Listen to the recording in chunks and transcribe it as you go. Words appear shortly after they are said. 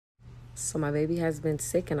So my baby has been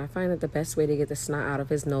sick, and I find that the best way to get the snot out of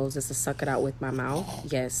his nose is to suck it out with my mouth.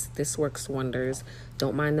 Yes, this works wonders.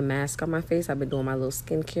 Don't mind the mask on my face. I've been doing my little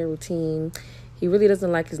skincare routine. He really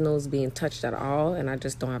doesn't like his nose being touched at all, and I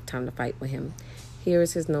just don't have time to fight with him. Here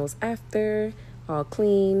is his nose after, all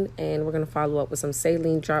clean, and we're going to follow up with some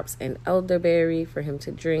saline drops and elderberry for him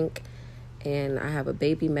to drink. And I have a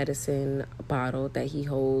baby medicine bottle that he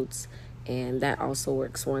holds, and that also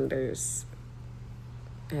works wonders,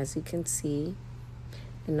 as you can see.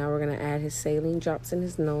 And now we're going to add his saline drops in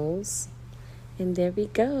his nose. And there we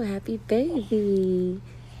go. Happy baby.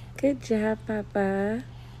 Good job, Papa.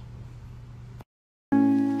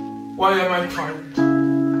 Why am I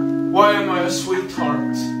kind? Why am I a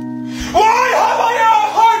sweetheart? Why have I a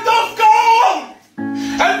heart of gold?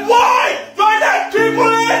 And why do I let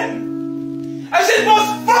people in? As it was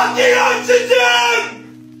fucking oxygen!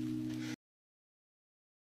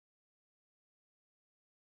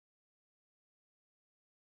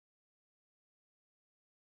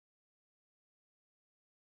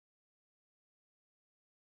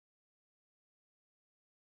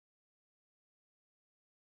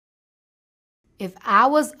 If I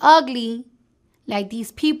was ugly, like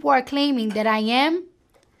these people are claiming that I am,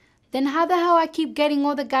 then how the hell I keep getting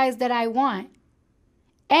all the guys that I want?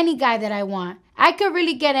 Any guy that I want. I could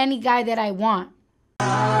really get any guy that I want.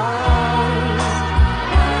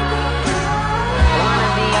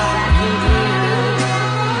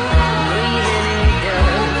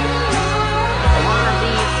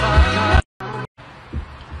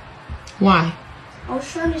 Why? I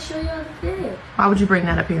was trying to show you how to fit. Why would you bring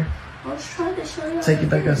that up here? I was trying to show you how Take to it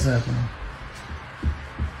back fit. outside, man.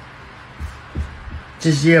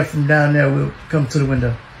 Just yell from down there, we'll come to the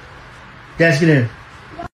window. Dash, get in.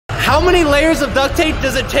 How many layers of duct tape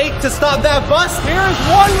does it take to stop that bus? Here's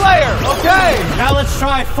 1 layer, okay. Now let's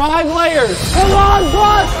try 5 layers. Come on,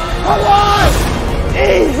 bus, come on.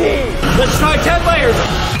 Easy. Let's try 10 layers.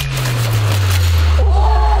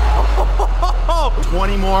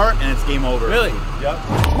 20 more and it's game over. Really? Yep.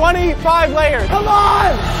 25 layers. Come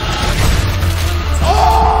on.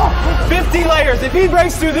 Oh, 50 layers. If he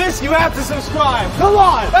breaks through this, you have to subscribe. Come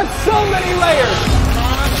on. That's so many layers.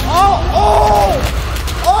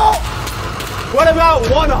 What about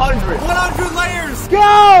 100? 100 layers.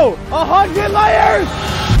 Go! 100 layers!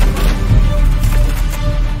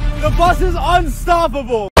 The bus is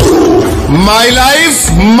unstoppable. My life,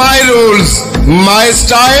 my rules, my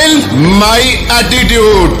style, my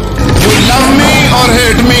attitude. You love me or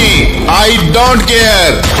hate me, I don't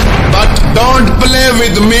care. But don't play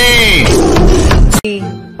with me.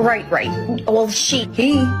 Right. Well, she,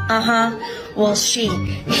 he, well, she,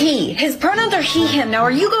 he. His pronouns are he, him. Now,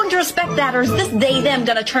 are you going to respect that, or is this they, them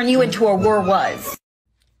going to turn you into a were, was?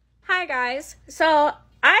 Hi, guys. So,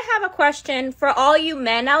 I have a question for all you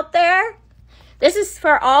men out there. This is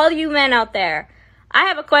for all you men out there. I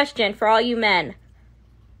have a question for all you men.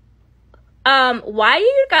 Why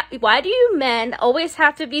do you men always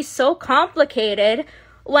have to be so complicated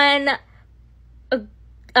when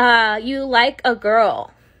you like a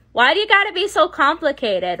girl? Why do you gotta be so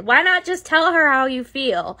complicated? Why not just tell her how you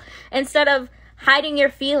feel instead of hiding your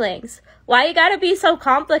feelings? Why you gotta be so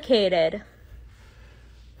complicated?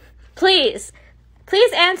 Please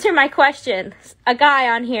answer my question. A guy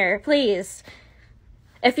on here, please.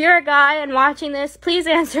 If you're a guy and watching this, please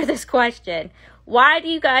answer this question. Why do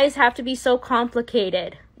you guys have to be so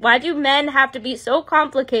complicated? Why do men have to be so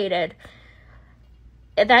complicated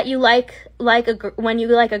that you when you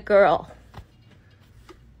like a girl?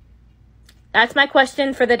 That's my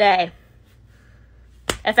question for the day.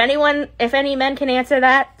 If any men can answer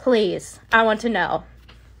that, please. I want to know.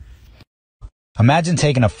 Imagine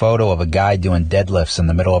taking a photo of a guy doing deadlifts in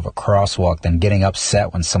the middle of a crosswalk, then getting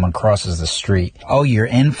upset when someone crosses the street. Oh, you're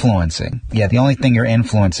influencing. Yeah, the only thing you're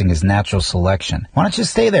influencing is natural selection. Why don't you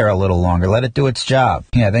stay there a little longer? Let it do its job.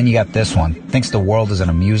 Yeah, then you got this one. Thinks the world is an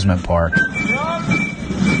amusement park.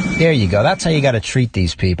 There you go. That's how you got to treat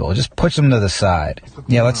these people. Just push them to the side.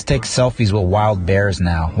 Yeah, let's take selfies with wild bears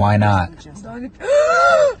now. Why not?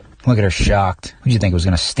 Look at her shocked. Who'd you think was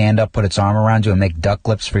going to stand up, put its arm around you, and make duck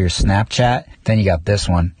lips for your Snapchat? Then you got this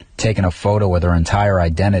one, taking a photo with her entire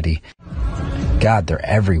identity. God, they're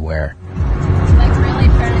everywhere. Like really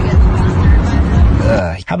trying to get sponsored by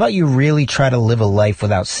them. How about you really try to live a life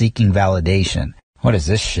without seeking validation? What is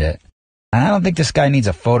this shit? I don't think this guy needs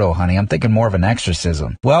a photo, honey. I'm thinking more of an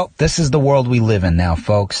exorcism. Well, this is the world we live in now,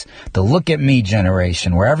 folks. The look at me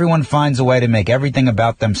generation, where everyone finds a way to make everything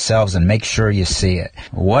about themselves and make sure you see it.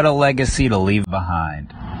 What a legacy to leave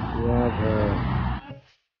behind. Love her.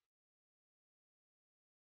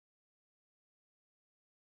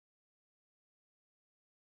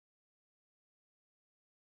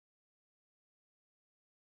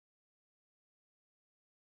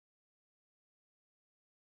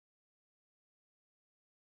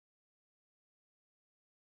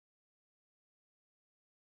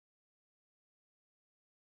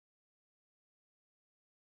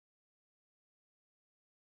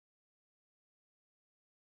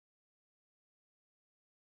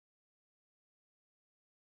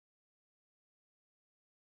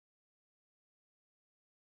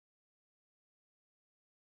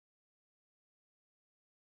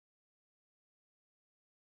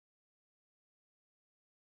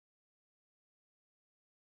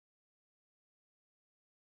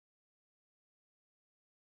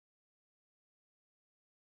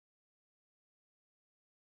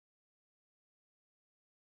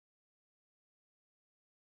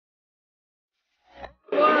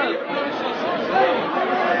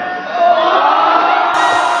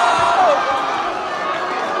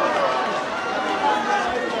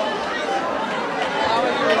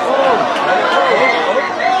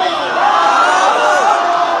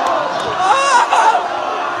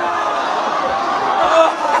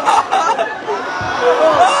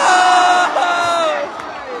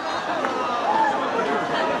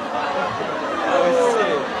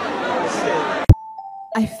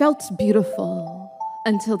 felt beautiful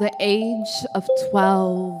until the age of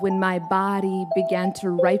 12, when my body began to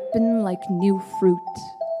ripen like new fruit.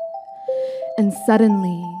 And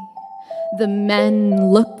suddenly, the men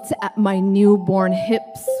looked at my newborn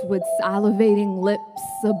hips with salivating lips.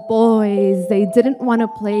 The boys, they didn't want to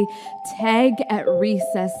play tag at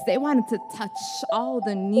recess. They wanted to touch all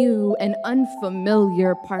the new and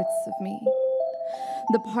unfamiliar parts of me.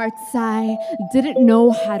 The parts I didn't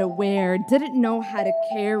know how to wear, didn't know how to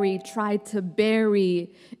carry, tried to bury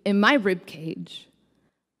in my ribcage.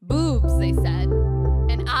 Boobs, they said.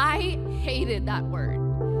 And I hated that word.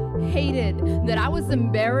 Hated that I was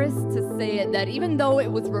embarrassed to say it, that even though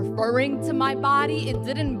it was referring to my body, it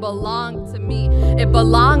didn't belong to me. It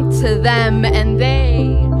belonged to them, and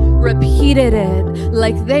they repeated it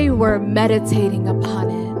like they were meditating upon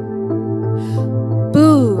it.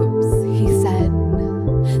 Boobs, he said.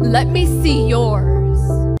 Let me see yours.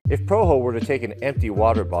 If Proho were to take an empty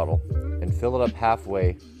water bottle and fill it up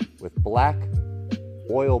halfway with black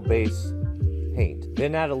oil-based paint,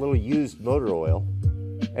 then add a little used motor oil,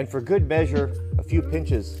 and for good measure, a few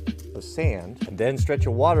pinches of sand, and then stretch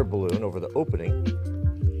a water balloon over the opening,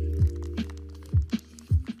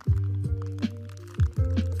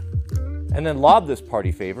 and then lob this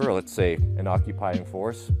party favor, let's say an occupying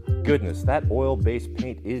force, goodness, that oil-based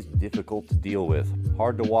paint is difficult to deal with,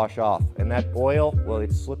 hard to wash off, and that oil, well,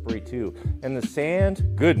 it's slippery too. And the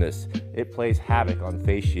sand, goodness, it plays havoc on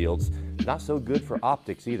face shields, not so good for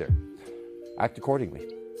optics either. Act accordingly.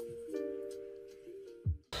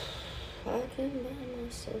 I can buy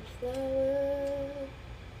myself flowers.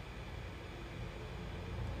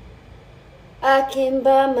 I can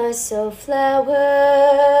buy myself flowers.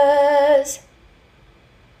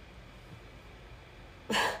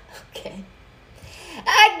 Okay.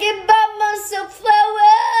 I can buy myself flowers.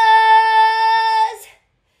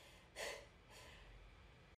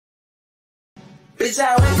 Bitch, I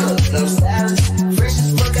wake up, no stylist. Fresh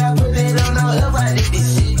as fuck, I put it on no up, I did this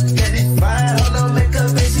shit. Got it fine, hold no makeup,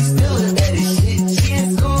 and she still look at this shit. She in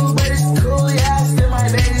school, but it's cool, yeah, I still my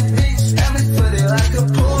baby bitch. Got me put it like a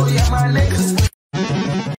pool, yeah, my niggas.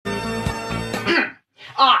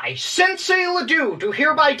 I, Sensei Ledoux, do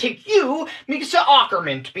hereby take you, Mikasa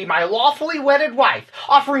Ackerman, to be my lawfully wedded wife,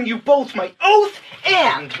 offering you both my oath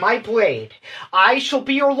and my blade. I shall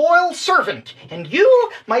be your loyal servant, and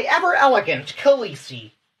you, my ever-elegant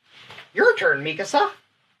Khaleesi. Your turn, Mikasa.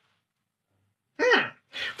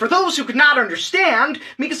 For those who could not understand,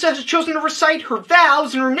 Mikasa has chosen to recite her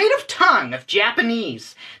vows in her native tongue of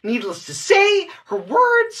Japanese. Needless to say, her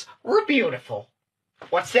words were beautiful.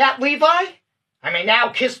 What's that, Levi? I may now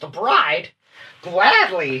kiss the bride.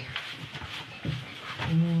 Gladly.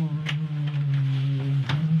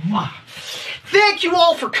 Thank you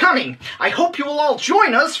all for coming. I hope you will all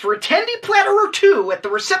join us for a tendy platter or two at the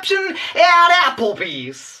reception at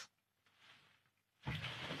Applebee's.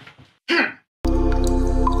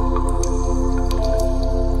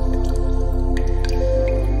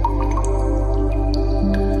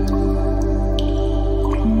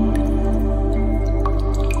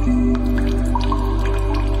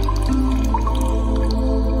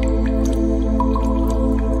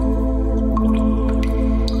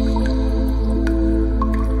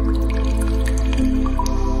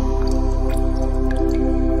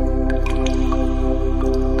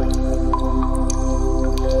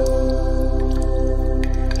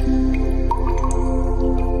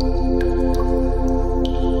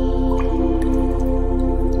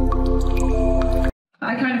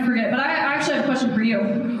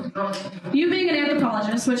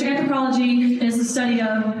 Which anthropology is the study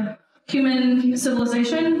of human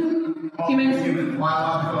civilization.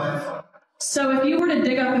 So if you were to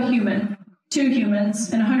dig up a human, two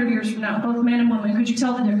humans, and 100 years from now, both man and woman, could you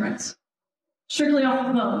tell the difference? Strictly off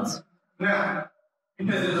of bones. Yeah.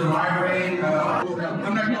 Because it's a migraine.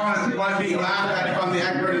 I'm not going to want to be laughed at if I'm the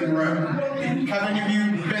expert in the room. Have any of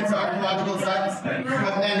you been to archaeological sites?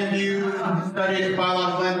 Have any of you studied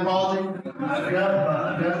biological anthropology?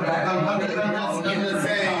 I'm just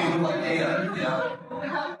saying,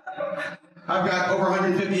 I've got over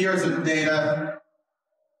 150 years of data.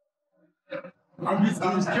 I'm just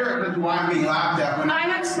curious as to why I'm being laughed at.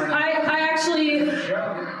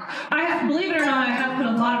 Believe it or not, I have put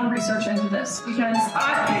a lot of research into this because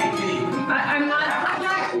I'm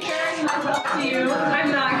not comparing myself to you.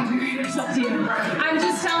 I'm not comparing myself to you. I'm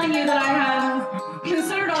just telling you that I have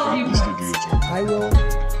considered all viewpoints. I will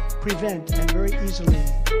prevent, and very easily,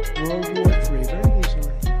 World War III, very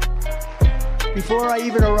easily. Before I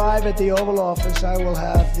even arrive at the Oval Office, I will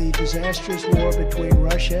have the disastrous war between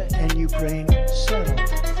Russia and Ukraine settled.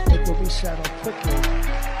 It will be settled quickly.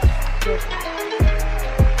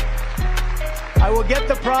 will get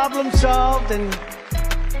the problem solved, and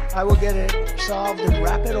I will get it solved in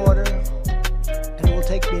rapid order, and it will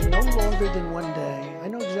take me no longer than one day. I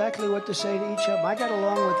know exactly what to say to each of them. I got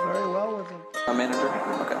along very well with them. Our manager?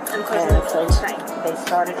 Okay. I'm closing the close tonight. They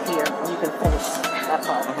started here. You can finish that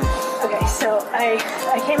part. Okay, so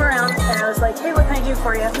I came around and I was like, hey, what can I do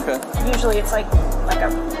for you? Okay. Usually it's like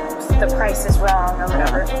the price is wrong or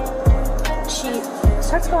whatever. She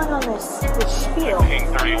starts going on this spiel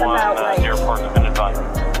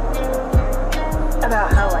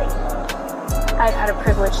about how like I've had a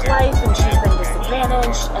privileged life and she's been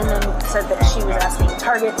disadvantaged, and then said that she was asking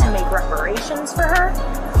Target to make reparations for her.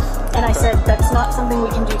 And I said, that's not something we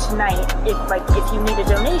can do tonight. If you need a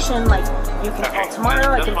donation, like, you can call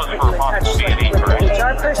tomorrow. I can put you in touch with the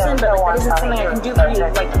HR person, but like, that isn't something I can do for you,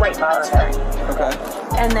 like, right now tonight. Okay.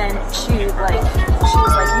 And then she was like,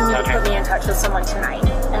 you need to put me in touch with someone tonight.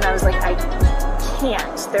 And I was like, I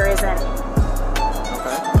can't. There isn't.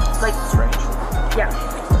 Okay. Like, strange. Yeah.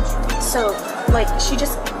 So, like, she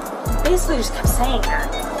just basically just kept saying that.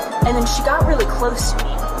 And then she got really close to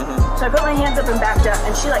me. So I put my hands up and backed up,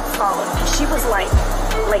 and she like followed me. She was like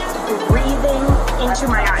breathing into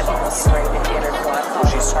my eyeballs. Was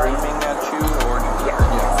she screaming at you, or? Yeah.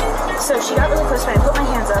 So she got really close to me. I put my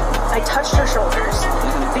hands up. I touched her shoulders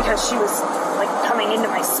because she was like coming into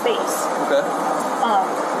my space. Okay.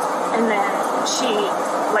 And then she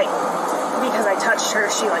because I touched her,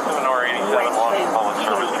 she went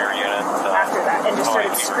after that and just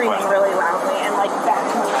started screaming really loudly and like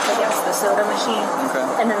backing me up against the soda machine. Okay.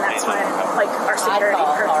 And then that's when like our security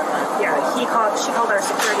person, she called our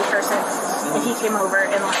security person, and he came over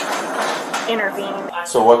and like intervened.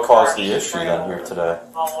 So what caused the issue then here today?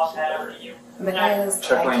 Because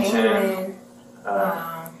I came in,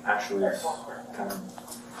 actually kind of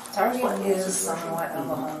Target is somewhat of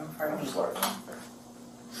a home for me.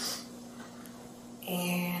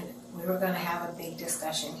 And we were going to have a big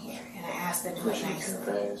discussion here, and I asked her to do it nicely.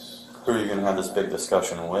 Who are you going to have this big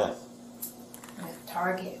discussion with? With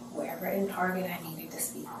Target, whoever in Target I needed to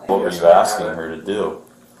speak with. What were you asking her to do?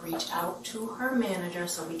 Reach out to her manager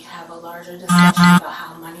so we can have a larger discussion about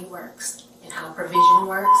how money works, and how provision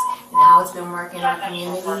works, and how it's been working in our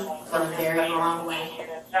community in a very wrong way.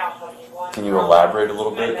 Can you elaborate a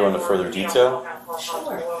little bit, go into further detail?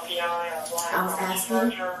 Sure. I was asking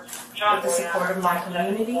with the support of my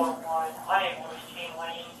community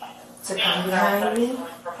to come behind me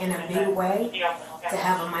in a big way to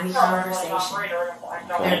have a money conversation.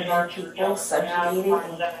 There have been people subjugated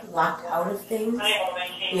and locked out of things.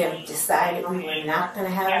 We have decided we were not going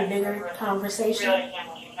to have a bigger conversation.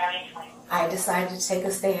 I decided to take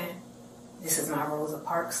a stand. This is my Rosa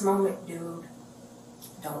Parks moment, dude.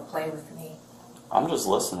 Don't play with me. I'm just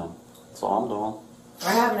listening. That's all I'm doing.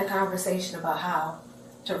 We're having a conversation about how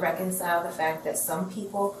to reconcile the fact that some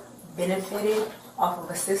people benefited off of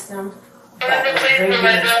a system that was very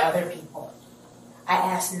against other people. I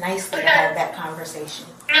asked nicely to have that conversation.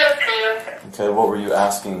 Okay, what were you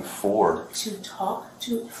asking for?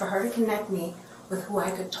 For her to connect me with who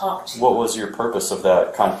I could talk to. What was your purpose of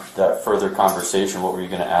that further conversation? What were you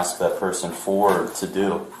going to ask that person for to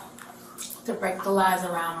do? To break the lies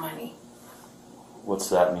around money. What's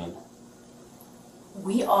that mean?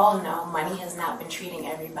 We all know money has not been treating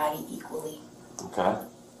everybody equally. Okay.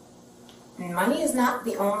 Money is not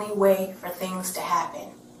the only way for things to happen.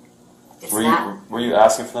 Were you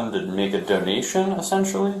asking for them to make a donation,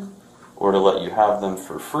 essentially? Or to let you have them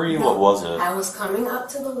for free? No, what was it? I was coming up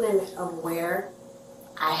to the limit of where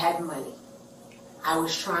I had money. I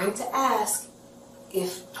was trying to ask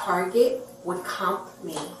if Target would comp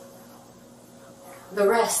me the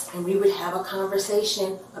rest, and we would have a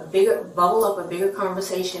conversation, a bigger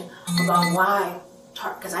conversation about why,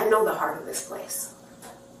 because I know the heart of this place.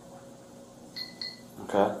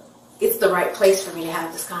 Okay. It's the right place for me to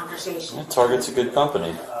have this conversation. Yeah, Target's a good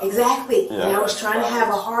company. Exactly. Yeah. And I was trying to have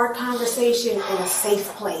a hard conversation in a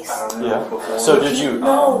safe place. Yeah. So did you...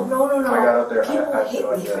 No. I got out there, People I hit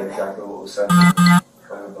feel me like for exactly that. what was said.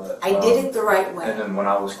 I did it the right way. And then when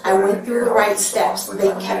I was I went through the right steps.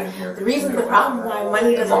 They kept. The reason the problem why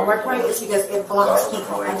money doesn't work right is because it blocks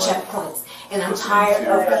people at checkpoints. And I'm tired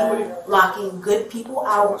of people locking good people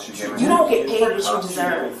out. You don't get paid what you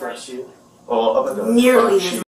deserve. Nearly as